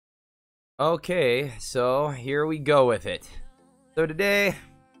Okay, so here we go with it. So today,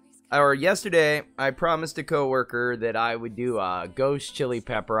 or yesterday, I promised a coworker that I would do a ghost chili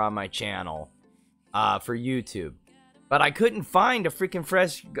pepper on my channel for YouTube. But I couldn't find a freaking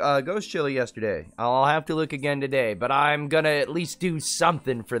fresh ghost chili yesterday. I'll have to look again today, but I'm gonna at least do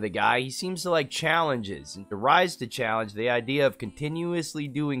something for the guy. He seems to like challenges, and to rise to challenge the idea of continuously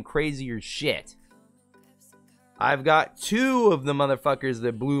doing crazier shit. I've got two of the motherfuckers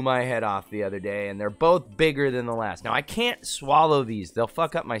that blew my head off the other day, and they're both bigger than the last. Now, I can't swallow these. They'll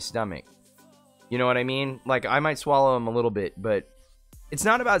fuck up my stomach. You know what I mean? Like, I might swallow them a little bit, but it's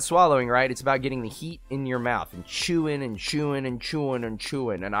not about swallowing, right? It's about getting the heat in your mouth and chewing and chewing and chewing and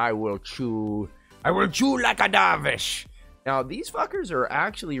chewing, and I will chew like a dervish. Now, these fuckers are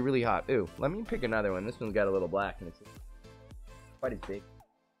actually really hot. Ooh, let me pick another one. This one's got a little black, and it's quite as big.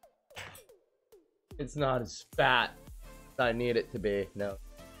 It's not as fat as I need it to be. No.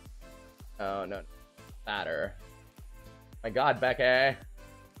 Oh, no. Fatter. My God, Becky.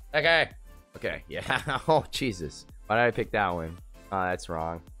 Becky. Okay, yeah. Oh, Jesus. Why did I pick that one? Oh, that's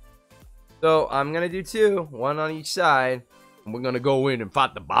wrong. So, I'm going to do two. One on each side. And we're going to go in and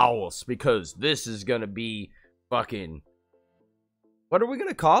fight the bowels. Because this is going to be fucking... What are we going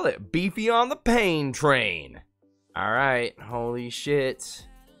to call it? Beefy on the pain train. Alright. Holy shit.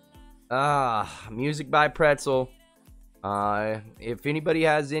 Music by Pretzel. If anybody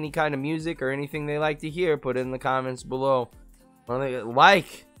has any kind of music or anything they like to hear, put it in the comments below.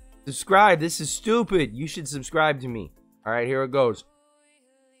 Like, subscribe. This is stupid. You should subscribe to me. Alright, here it goes.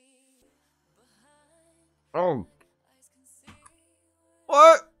 Oh.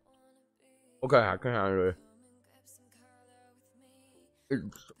 What? Okay, I can handle it.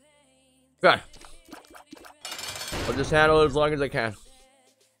 Okay. I'll just handle it as long as I can.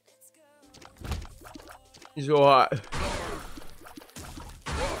 It's so hot.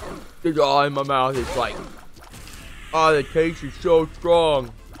 It's all in my mouth. It's like, oh, the taste is so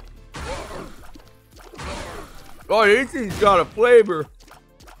strong. Oh, this thing's got a flavor.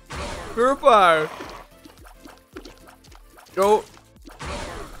 Purifier. So,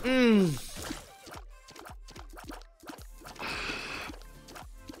 Mmm.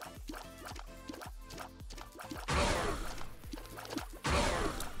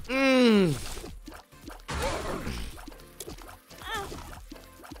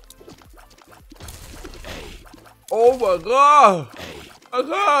 Oh my God!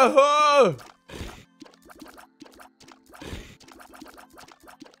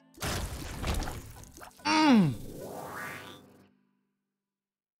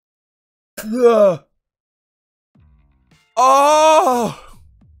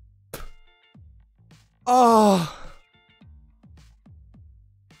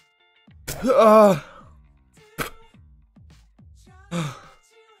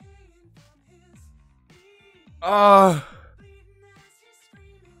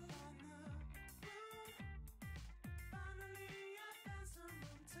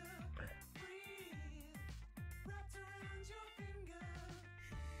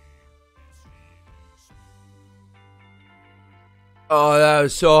 Oh, that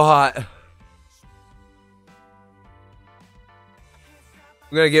was so hot. I'm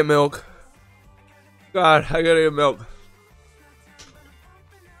gonna get milk. God, I gotta get milk.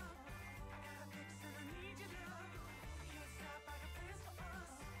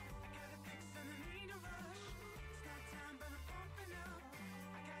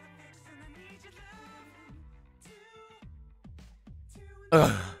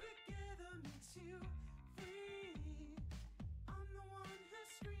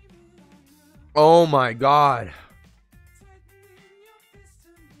 Oh my God.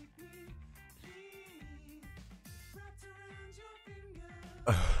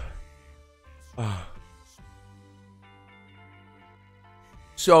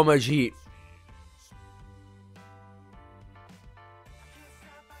 So much heat.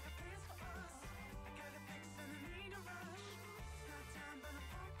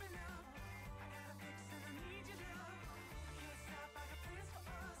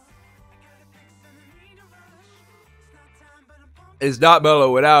 It's not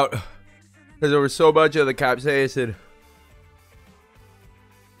mellow without, because there was so much of the capsaicin.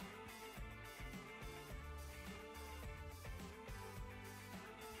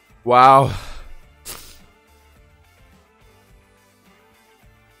 Wow.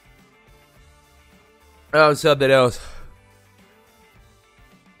 That was something else.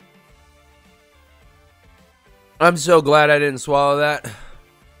 I'm so glad I didn't swallow that.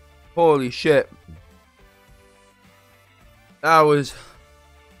 Holy shit. That was...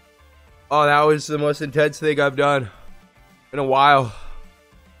 Oh, that was the most intense thing I've done in a while.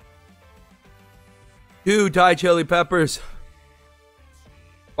 2 Thai chili peppers.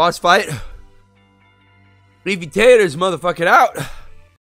 Boss fight. Beefy Taters, motherfucking out.